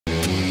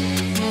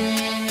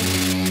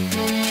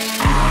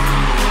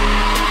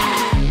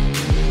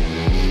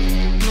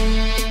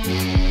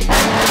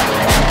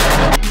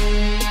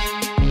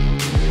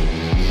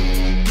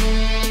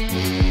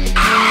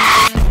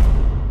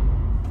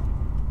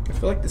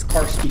this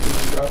car speaking to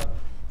me, bro.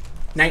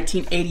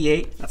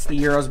 1988, that's the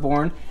year I was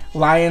born.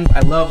 Lions, I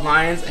love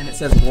lions, and it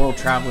says world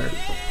traveler.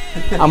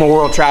 I'm a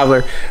world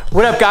traveler.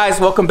 What up, guys?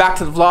 Welcome back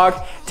to the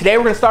vlog. Today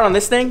we're gonna start on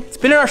this thing. It's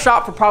been in our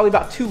shop for probably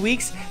about 2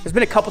 weeks. There's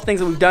been a couple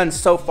things that we've done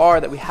so far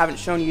that we haven't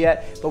shown you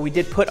yet, but we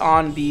did put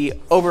on the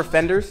over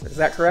fenders. Is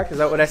that correct?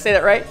 Would I say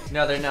that right?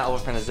 No, they're not over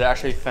fenders. They're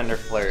actually fender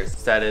flares.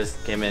 Status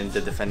came in,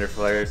 did the fender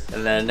flares.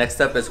 And then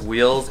next up is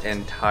wheels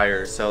and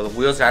tires. So the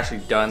wheels are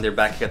actually done. They're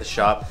back here at the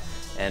shop.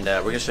 And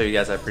we're gonna show you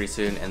guys that pretty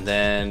soon. And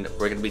then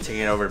we're gonna be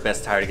taking over the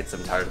best tire to get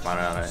some tires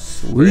mounted on it.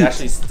 Sweet. We're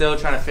actually still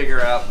trying to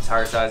figure out the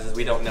tire sizes.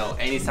 We don't know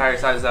any tire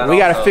sizes at all. We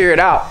gotta figure it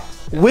out.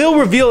 Wheel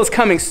reveal is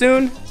coming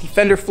soon. The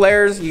fender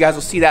flares, you guys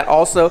will see that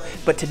also.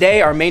 But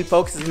today our main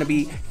focus is gonna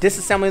be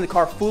disassembling the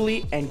car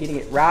fully and getting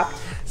it wrapped.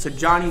 So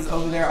Johnny's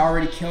over there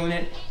already killing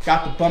it.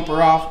 Got the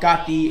bumper off,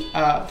 got the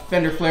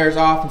fender flares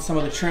off, and some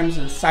of the trims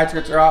and the side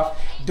skirts are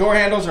off. Door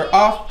handles are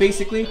off,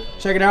 basically.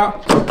 Check it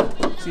out.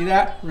 See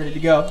that? Ready to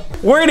go.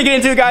 We're gonna get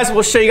into it, guys.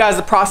 We'll show you guys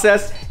the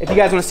process. If you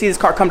guys wanna see this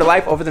car come to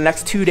life over the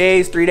next 2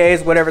 days, 3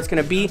 days, whatever it's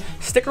gonna be,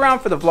 stick around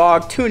for the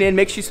vlog, tune in,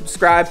 make sure you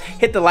subscribe,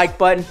 hit the like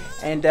button,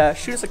 and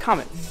shoot us a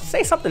comment.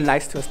 Say something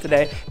nice to us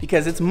today,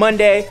 because it's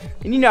Monday,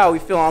 and you know how we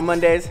feel on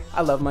Mondays.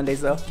 I love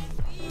Mondays, though.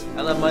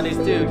 I love Mondays,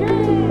 too.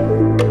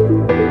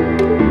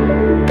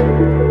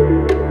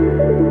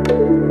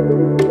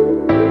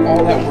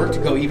 All that work to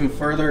go even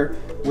further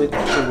with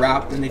the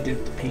wrap than they did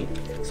with the paint.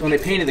 So when they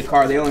painted the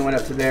car, they only went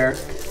up to there.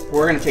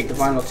 We're gonna take the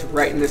vinyl to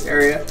right in this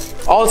area.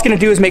 All it's gonna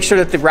do is make sure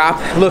that the wrap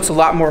looks a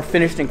lot more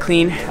finished and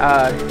clean.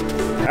 I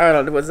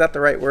don't know, was that the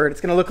right word? It's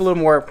gonna look a little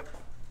more,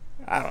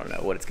 I don't know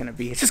what it's gonna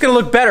be. It's just gonna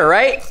look better,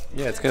 right?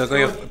 Yeah, it's gonna look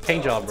like a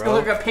paint job, bro. It's gonna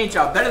look like a paint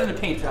job, better than a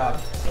paint job.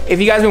 If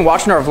you guys have been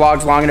watching our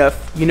vlogs long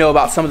enough, you know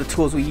about some of the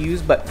tools we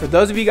use, but for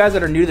those of you guys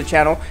that are new to the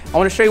channel, I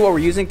wanna show you what we're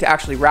using to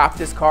actually wrap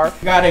this car.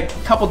 We got a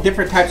couple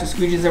different types of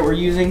squeegees that we're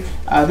using.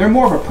 They're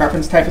more of a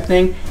preference type of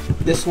thing.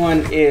 This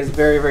one is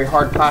very, very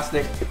hard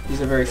plastic.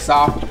 These are very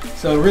soft.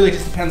 So it really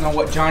just depends on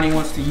what Johnny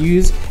wants to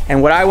use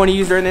and what I wanna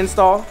use during the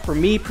install. For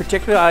me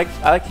particularly,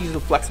 I like to use the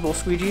flexible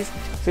squeegees.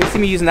 So you see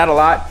me using that a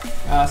lot.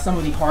 Some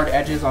of the hard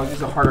edges, I'll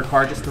use a harder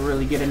car just to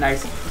really get a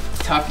nice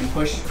tuck and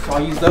push. So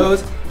I'll use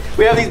those.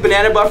 We have these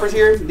banana buffers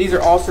here. These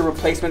are also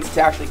replacements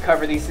to actually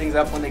cover these things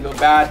up when they go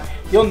bad.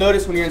 You'll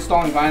notice when you're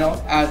installing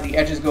vinyl, as the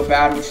edges go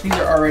bad, which these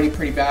are already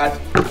pretty bad,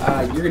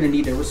 you're gonna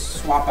need to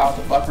swap out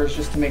the buffers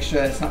just to make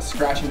sure that it's not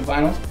scratching the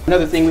vinyl.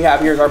 Another thing we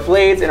have here is our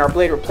blades and our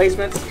blade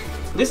replacements.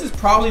 This is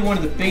probably one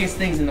of the biggest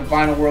things in the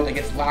vinyl world that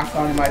gets lacked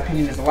on, in my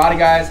opinion. There's a lot of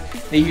guys,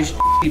 they use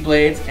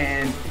blades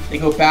and they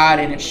go bad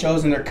and it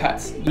shows in their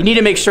cuts. You need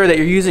to make sure that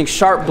you're using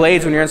sharp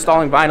blades when you're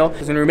installing vinyl,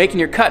 because when you're making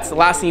your cuts, the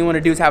last thing you want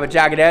to do is have a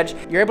jagged edge.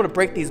 You're able to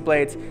break these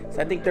blades. So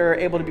I think they're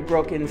able to be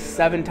broken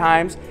 7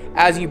 times.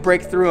 As you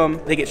break through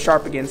them, they get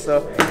sharp again.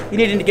 So you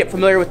need to get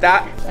familiar with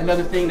that.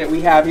 Another thing that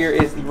we have here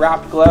is the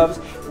wrapped gloves.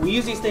 We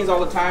use these things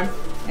all the time.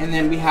 And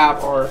then we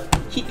have our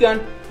heat gun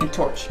and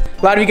torch.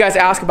 A lot of you guys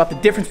ask about the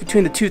difference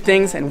between the two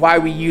things and why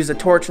we use a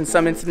torch in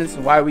some instances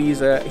and why we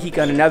use a heat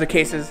gun in other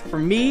cases. For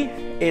me,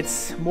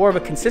 it's more of a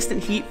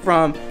consistent heat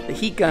from the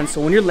heat gun.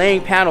 So when you're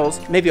laying panels,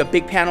 maybe a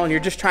big panel, and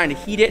you're just trying to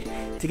heat it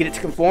to get it to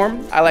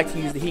conform, I like to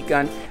use the heat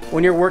gun.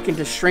 When you're working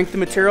to shrink the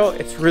material,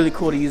 it's really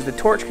cool to use the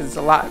torch because it's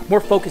a lot more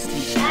focused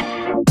heat.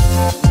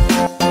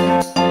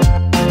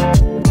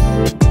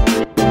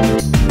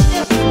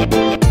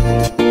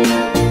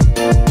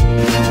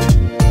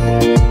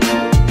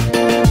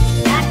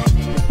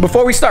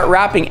 Before we start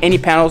wrapping any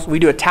panels, we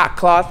do a tack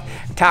cloth.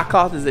 Tack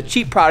cloth is a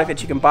cheap product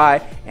that you can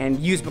buy and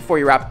use before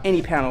you wrap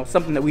any panel,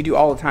 something that we do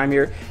all the time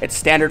here. It's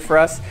standard for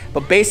us.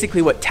 But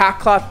basically what tack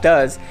cloth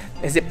does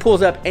is it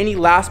pulls up any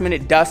last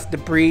minute dust,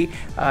 debris,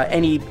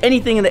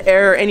 anything in the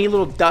air, any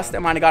little dust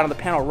that might have got on the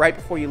panel right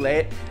before you lay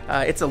it.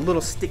 It's a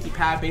little sticky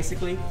pad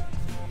basically.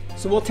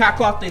 So we'll tack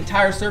cloth the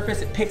entire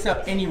surface. It picks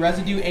up any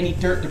residue, any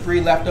dirt,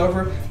 debris left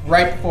over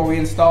right before we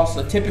install.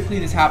 So typically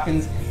this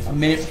happens a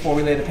minute before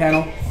we lay the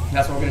panel. And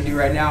that's what we're gonna do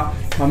right now.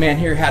 My man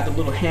here had the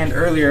little hand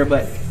earlier,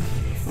 but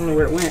I don't know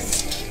where it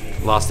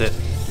went. Lost it.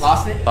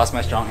 Lost it? Lost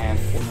my strong hand.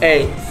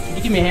 Hey, can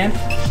you give me a hand?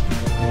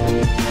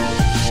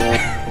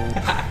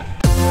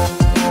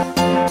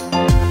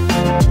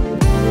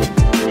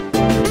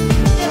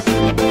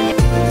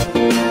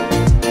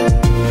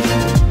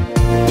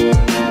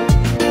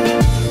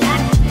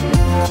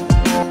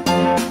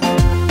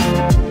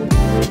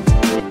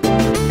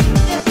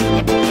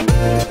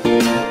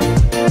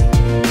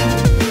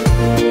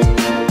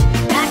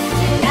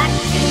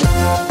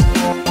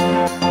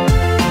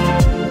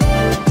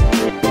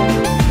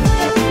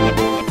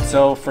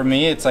 So for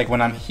me, it's like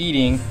when I'm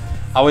heating,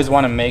 I always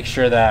want to make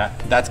sure that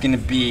that's going to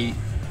be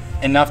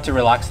enough to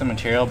relax the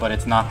material, but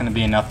it's not going to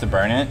be enough to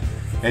burn it.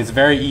 It's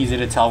very easy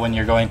to tell when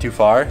you're going too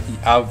far,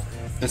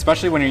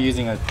 especially when you're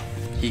using a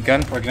heat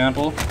gun, for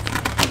example.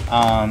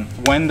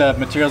 When the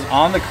material's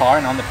on the car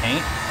and on the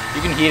paint,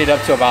 you can heat it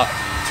up to about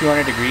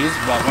 200 degrees,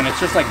 but when it's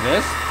just like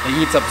this, it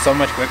heats up so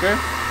much quicker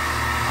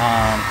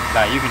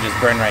that you can just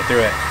burn right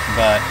through it.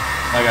 But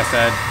like I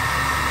said,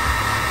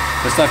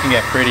 this stuff can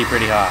get pretty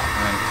hot,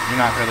 and you're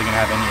not really gonna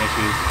have any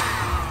issues.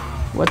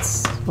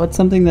 What's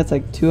something that's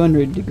like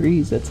 200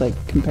 degrees that's like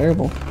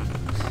comparable?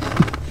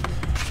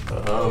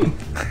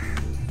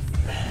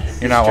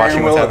 You're not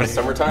watching what's happening.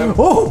 Summertime.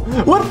 Oh,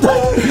 what the?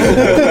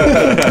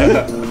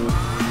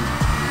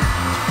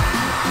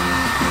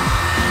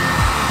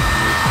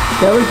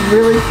 That was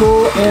really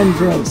cool and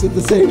gross at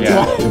the same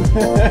time.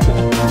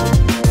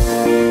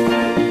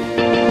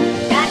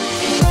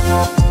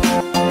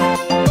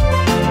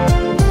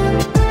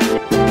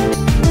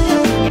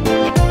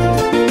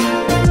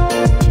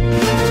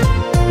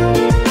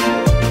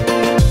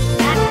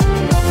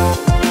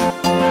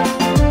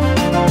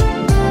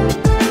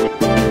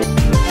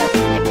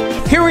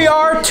 Here we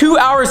are, 2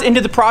 hours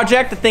into the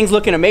project. The thing's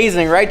looking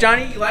amazing, right,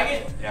 Johnny? You like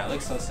it? Yeah, it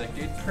looks so sick,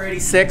 dude. Pretty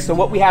sick. So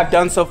what we have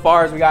done so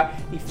far is we got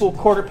the full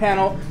quarter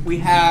panel. We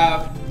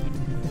have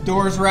the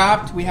doors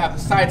wrapped. We have the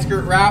side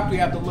skirt wrapped. We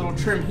have the little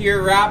trim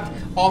here wrapped.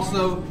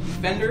 Also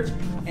fenders,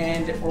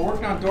 and we're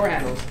working on door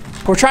handles.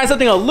 We're trying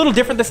something a little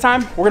different this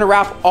time. We're gonna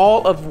wrap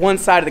all of one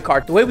side of the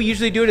car. The way we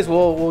usually do it is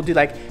we'll do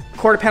like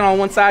quarter panel on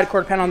one side,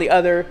 quarter panel on the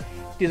other,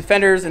 do the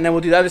fenders, and then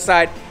we'll do the other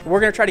side. We're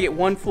gonna try to get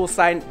one full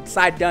side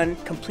done,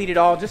 complete it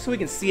all, just so we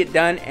can see it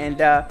done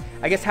and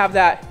I guess have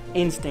that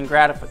instant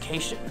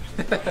gratification.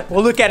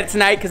 We'll look at it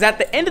tonight, because at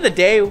the end of the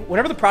day,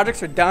 whenever the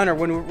projects are done or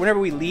whenever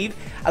we leave,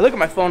 I look at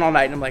my phone all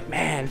night and I'm like,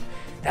 man,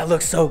 that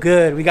looks so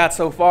good, we got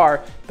so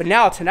far. But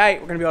now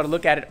tonight, we're gonna be able to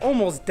look at it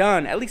almost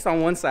done, at least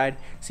on one side,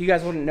 so you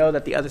guys wouldn't know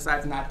that the other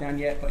side's not done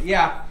yet. But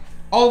yeah,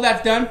 all of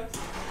that's done.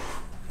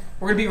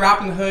 We're gonna be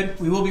wrapping the hood,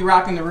 we will be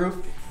wrapping the roof,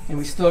 and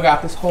we still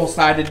got this whole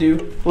side to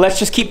do. Let's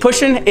just keep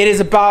pushing. It is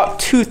about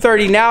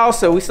 2:30 now,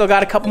 so we still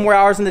got a couple more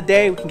hours in the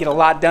day. We can get a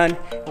lot done.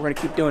 We're gonna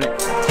keep doing it.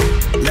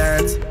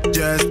 Let's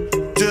just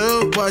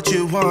do what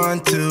you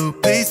want to.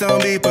 Please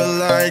don't be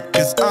polite,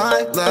 cause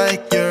I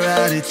like your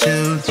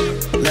attitude.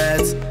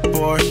 Let's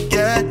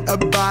forget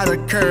about a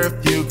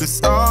curfew,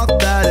 cause all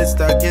that is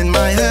stuck in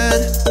my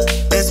head.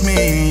 It's me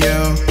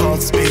and you,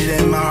 both speed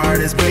and my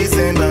heart is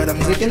racing, but I'm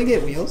Is it gonna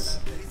get wheels?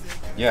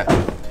 Yeah.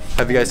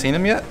 Have you guys seen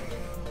them yet?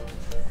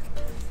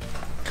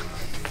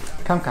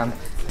 Come.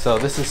 So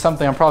this is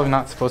something I'm probably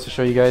not supposed to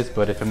show you guys,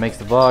 but if it makes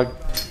the vlog,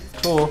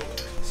 cool.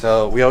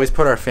 So we always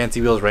put our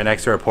fancy wheels right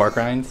next to our pork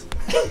rinds.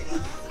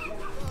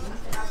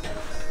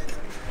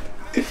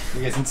 You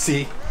guys can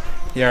see.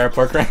 Here are our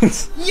pork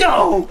rinds.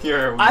 Yo!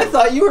 Here are I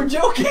thought you were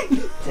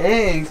joking.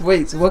 Dang.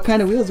 Wait, so what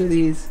kind of wheels are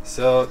these?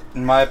 So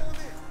in my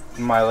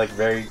like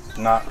very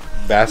not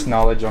vast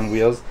knowledge on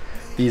wheels,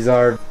 these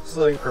are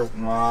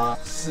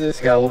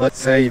let's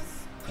say,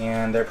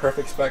 and they're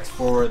perfect specs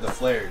for the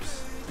flares.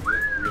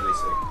 Really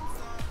sick.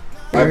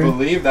 I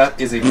believe that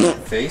is a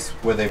face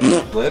with a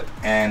blip,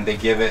 and they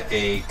give it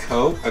a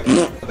coat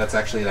that's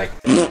actually like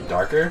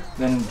darker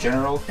than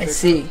general. I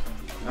see.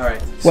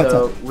 Alright, What's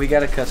so up? we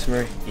got a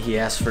customer. He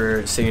asked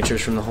for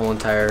signatures from the whole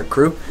entire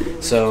crew.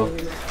 So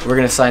we're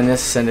gonna sign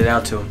this, send it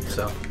out to him.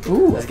 So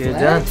Ooh, let's get it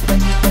done.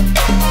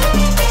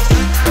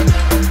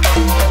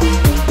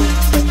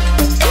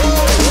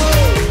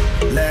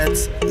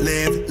 let's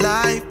live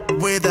life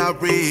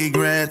without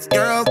regrets.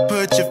 Girl,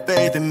 put your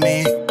faith in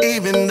me,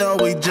 even though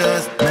we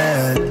just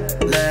met.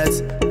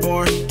 Let's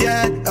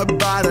forget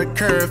about a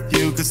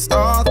curfew, cause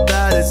all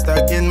that is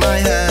stuck in my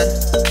head.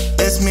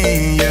 It's me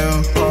and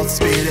you, both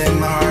speed and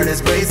my heart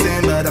is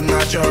racing, but I'm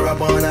not sure I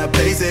wanna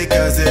pace it,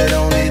 cause it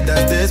only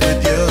does this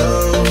with you.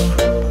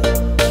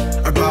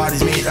 Our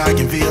bodies meet, I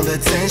can feel the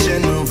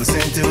tension, move us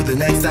into the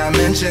next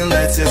dimension.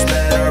 Let's just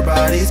let our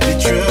bodies be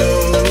true.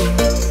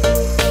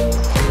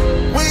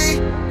 We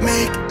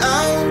make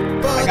out,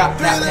 I got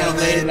that panel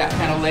laid and that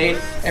panel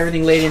laid.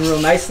 Everything laid in real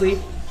nicely.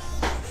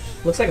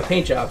 Looks like a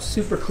paint job.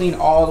 Super clean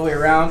all the way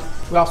around.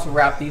 We also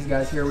wrapped these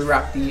guys here. We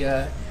wrapped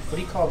the, what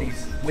do you call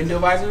these? Window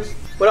visors?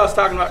 What I was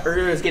talking about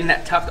earlier is getting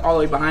that tucked all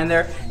the way behind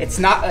there. It's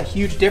not a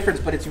huge difference,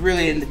 but it's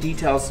really in the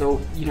details, so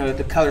you know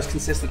the color's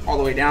consistent all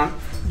the way down.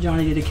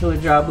 Johnny did a killer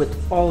job with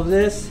all of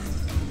this.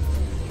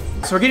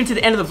 So we're getting to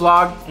the end of the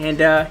vlog,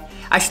 and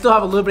I still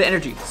have a little bit of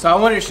energy. So I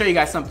wanted to show you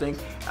guys something.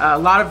 A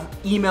lot of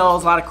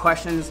emails, a lot of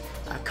questions,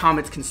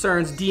 comments,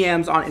 concerns,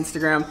 DMs on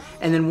Instagram,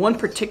 and then one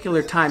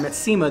particular time at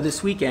SEMA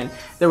this weekend,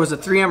 there was a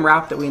 3M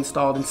wrap that we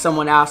installed, and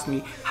someone asked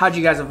me, how'd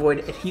you guys avoid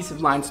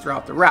adhesive lines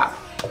throughout the wrap?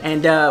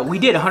 And we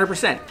did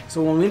 100%.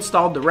 So when we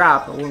installed the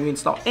wrap, or when we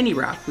install any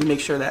wrap, we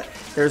make sure that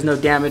there's no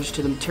damage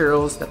to the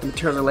materials, that the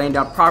materials are laying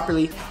down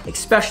properly,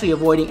 especially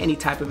avoiding any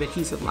type of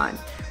adhesive line.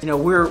 You know,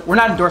 we're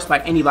not endorsed by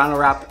any vinyl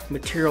wrap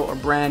material or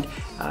brand.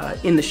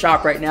 In the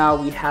shop right now,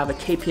 we have a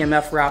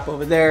KPMF wrap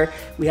over there,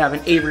 we have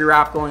an Avery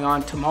wrap going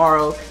on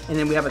tomorrow, and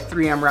then we have a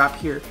 3M wrap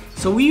here.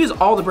 So we use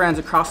all the brands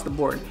across the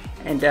board.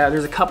 And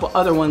there's a couple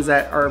other ones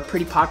that are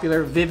pretty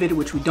popular, Vivid,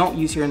 which we don't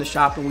use here in the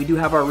shop, and we do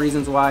have our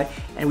reasons why,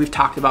 and we've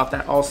talked about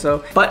that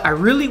also. But I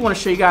really want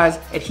to show you guys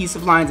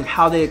adhesive lines and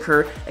how they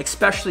occur,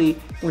 especially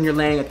when you're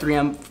laying a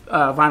 3M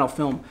vinyl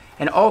film.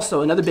 And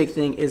also another big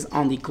thing is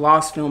on the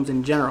gloss films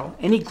in general.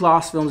 Any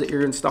gloss films that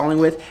you're installing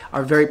with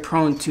are very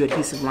prone to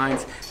adhesive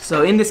lines.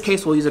 So in this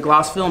case, we'll use a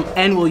gloss film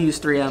and we'll use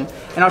 3M.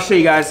 And I'll show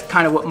you guys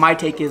kind of what my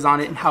take is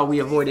on it and how we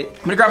avoid it.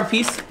 I'm gonna grab a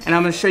piece and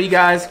I'm gonna show you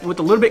guys with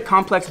a little bit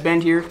complex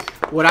bend here,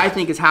 what I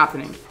think is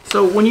happening.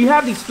 So when you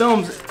have these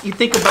films, you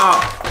think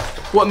about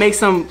what makes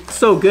them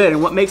so good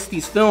and what makes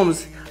these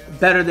films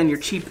better than your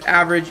cheap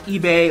average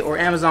eBay or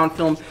Amazon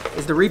film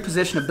is the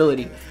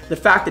repositionability. The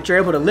fact that you're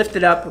able to lift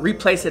it up,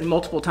 replace it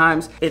multiple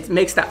times, it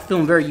makes that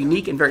film very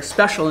unique and very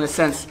special in a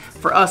sense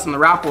for us in the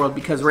wrap world,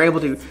 because we're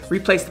able to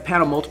replace the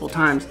panel multiple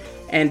times.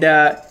 And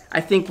I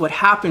think what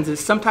happens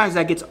is sometimes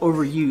that gets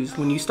overused.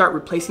 When you start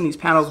replacing these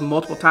panels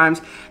multiple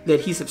times, the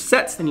adhesive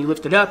sets, then you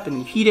lift it up and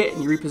you heat it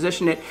and you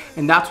reposition it,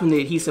 and that's when the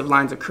adhesive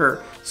lines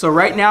occur. So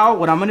right now,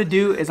 what I'm gonna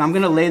do is I'm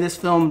gonna lay this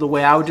film the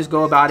way I would just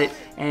go about it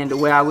and the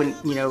way I would,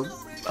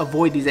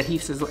 avoid these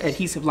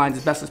adhesive lines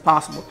as best as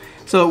possible.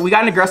 So we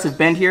got an aggressive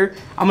bend here.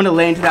 I'm gonna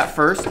lay into that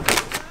first.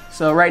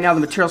 So right now the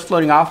material's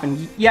floating off,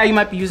 and yeah, you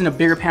might be using a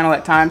bigger panel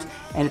at times,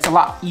 and it's a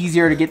lot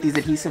easier to get these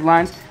adhesive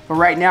lines. But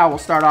right now we'll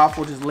start off,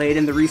 we'll just lay it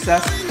in the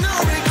recess.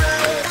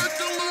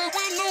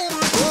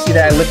 See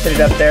that I lifted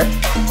it up there.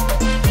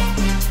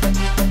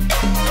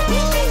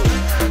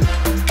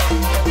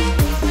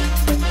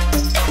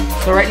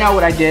 So right now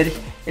what I did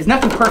is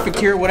nothing perfect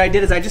here. What I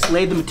did is I just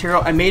laid the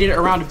material, I made it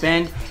around a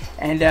bend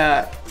and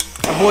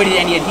avoided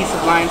any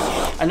adhesive lines.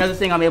 Another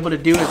thing I'm able to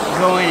do is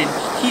go in and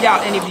heat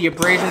out any of the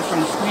abrasions from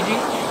the squeegee.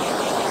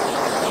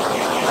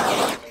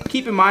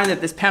 Keep in mind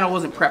that this panel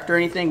wasn't prepped or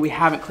anything. We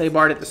haven't clay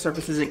barred it. The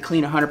surface isn't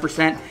clean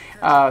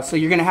 100%. So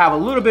you're gonna have a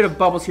little bit of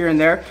bubbles here and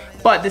there,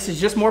 but this is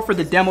just more for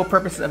the demo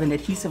purposes of an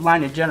adhesive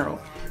line in general.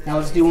 Now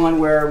let's do one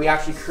where we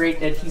actually create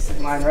an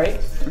adhesive line,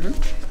 right?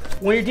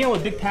 When you're dealing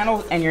with big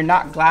panels and you're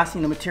not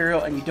glassing the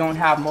material and you don't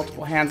have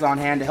multiple hands on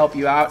hand to help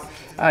you out,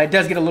 it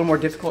does get a little more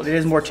difficult. It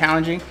is more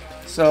challenging.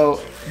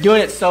 So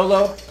doing it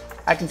solo,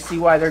 I can see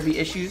why there'd be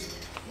issues,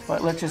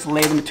 but let's just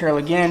lay the material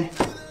again.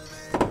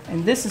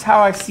 And this is how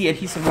I see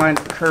adhesive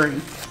lines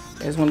occurring,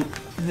 is when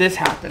this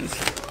happens.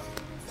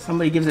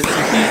 Somebody gives it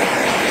some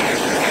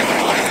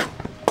heat,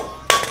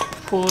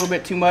 pull a little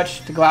bit too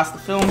much to glass the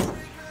film,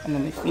 and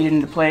then they feed it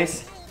into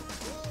place.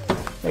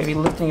 Maybe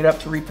lifting it up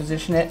to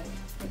reposition it,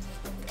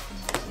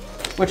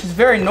 which is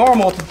very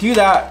normal to do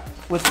that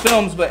with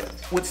films, but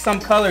with some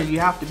colors you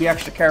have to be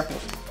extra careful.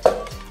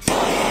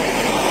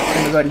 I'm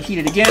gonna go ahead and heat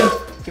it again,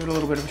 give it a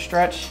little bit of a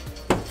stretch,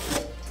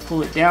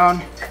 pull it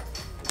down,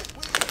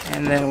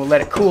 and then we'll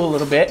let it cool a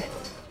little bit.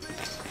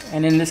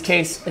 And in this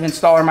case, an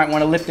installer might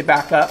want to lift it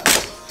back up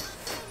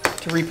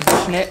to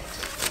reposition it,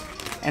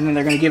 and then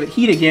they're going to give it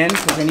heat again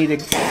because they need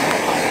to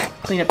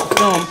clean up the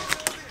film.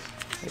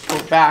 They pull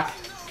it back,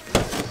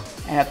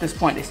 and at this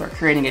point they start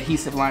creating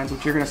adhesive lines,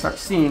 which you're going to start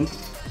seeing.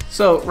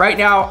 So right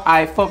now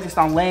I focused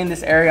on laying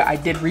this area. I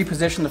did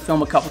reposition the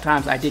film a couple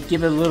times. I did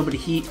give it a little bit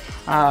of heat,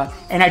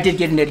 and I did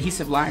get an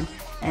adhesive line.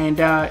 And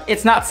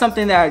it's not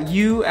something that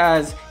you,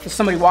 as just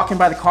somebody walking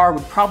by the car,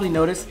 would probably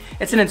notice.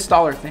 It's an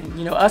installer thing.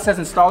 You know, us as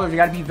installers, we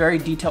got to be very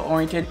detail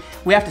oriented.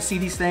 We have to see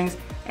these things,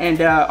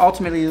 and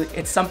ultimately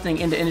it's something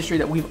in the industry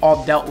that we've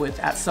all dealt with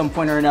at some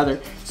point or another.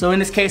 So in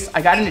this case,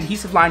 I got an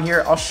adhesive line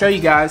here. I'll show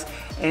you guys.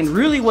 And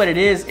really what it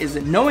is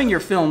knowing your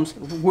films,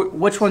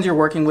 which ones you're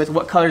working with,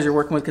 what colors you're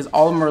working with, because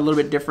all of them are a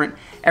little bit different.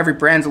 Every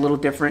brand's a little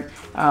different.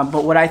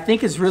 But what I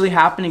think is really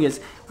happening is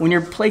when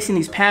you're placing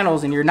these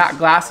panels and you're not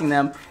glassing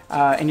them,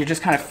 and you're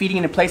just kind of feeding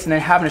into place and then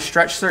having to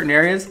stretch certain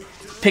areas,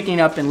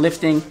 picking up and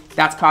lifting,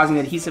 that's causing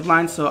the adhesive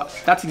lines. So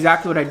that's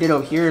exactly what I did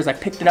over here. Is I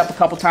picked it up a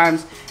couple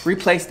times,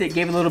 replaced it,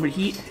 gave it a little bit of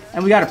heat,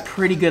 and we got a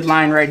pretty good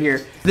line right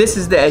here. This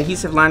is the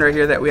adhesive line right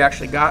here that we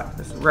actually got.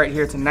 This right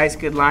here, it's a nice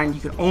good line. You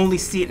can only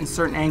see it in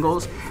certain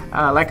angles.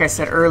 Like I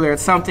said earlier,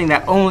 it's something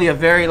that only a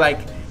very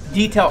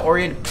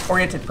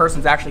detail-oriented person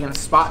is actually gonna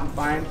spot and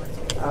find.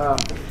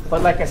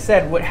 But like I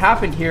said, what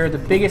happened here, the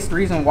biggest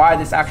reason why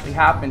this actually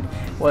happened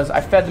was I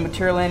fed the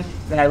material in,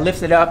 then I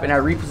lifted up and I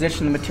repositioned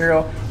the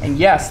material. And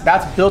yes,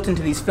 that's built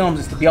into these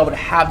films, is to be able to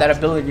have that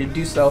ability to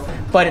do so,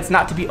 but it's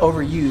not to be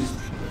overused.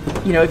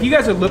 You know, if you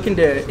guys are looking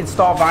to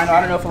install vinyl,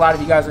 I don't know if a lot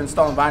of you guys are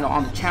installing vinyl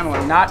on the channel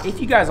or not.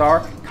 If you guys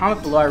are,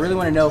 comment below. I really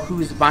want to know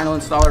who's vinyl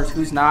installers,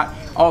 who's not.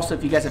 Also,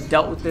 if you guys have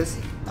dealt with this,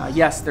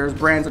 yes, there's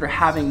brands that are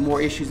having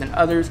more issues than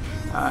others.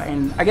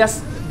 And I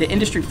guess the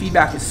industry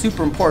feedback is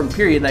super important,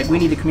 period. Like, we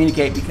need to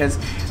communicate, because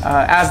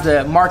as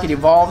the market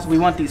evolves, we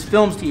want these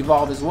films to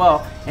evolve as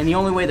well. And the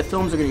only way the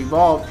films are going to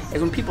evolve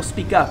is when people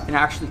speak up and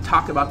actually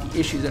talk about the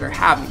issues that are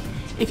happening.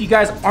 If you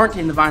guys aren't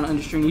in the vinyl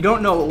industry and you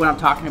don't know what I'm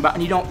talking about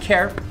and you don't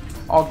care,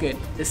 all good.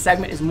 This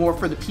segment is more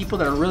for the people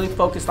that are really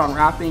focused on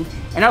wrapping.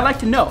 And I'd like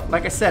to know,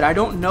 like I said, I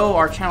don't know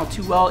our channel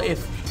too well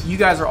if you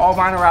guys are all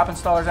vinyl wrap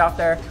installers out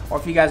there, or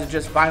if you guys are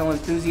just vinyl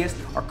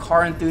enthusiasts or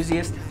car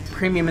enthusiasts,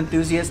 premium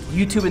enthusiasts,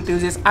 YouTube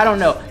enthusiasts. I don't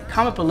know.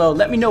 Comment below.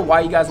 Let me know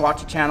why you guys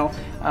watch the channel.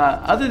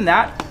 Other than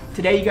that,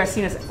 Today you guys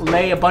seen us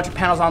lay a bunch of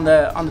panels on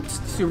the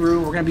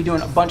Subaru. We're gonna be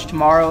doing a bunch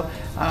tomorrow.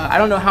 I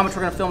don't know how much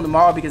we're gonna film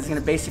tomorrow because it's gonna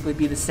basically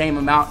be the same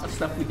amount of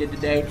stuff we did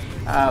today.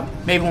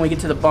 Maybe when we get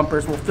to the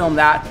bumpers, we'll film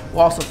that.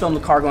 We'll also film the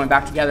car going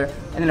back together,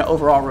 and then an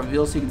overall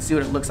reveal so you can see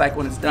what it looks like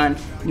when it's done.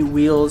 New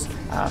wheels,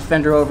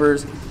 fender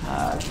overs,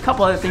 a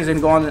couple other things that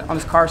can go on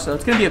this car. So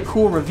it's gonna be a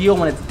cool reveal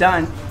when it's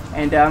done,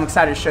 and I'm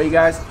excited to show you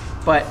guys.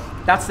 But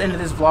that's the end of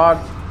this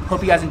vlog.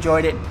 Hope you guys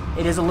enjoyed it.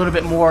 It is a little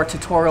bit more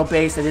tutorial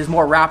based. It is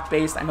more wrap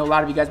based. I know a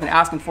lot of you guys have been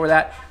asking for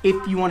that.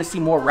 If you want to see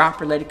more wrap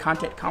related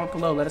content, comment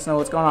below. Let us know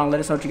what's going on. Let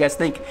us know what you guys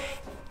think.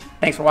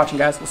 Thanks for watching,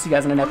 guys. We'll see you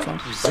guys in the next one.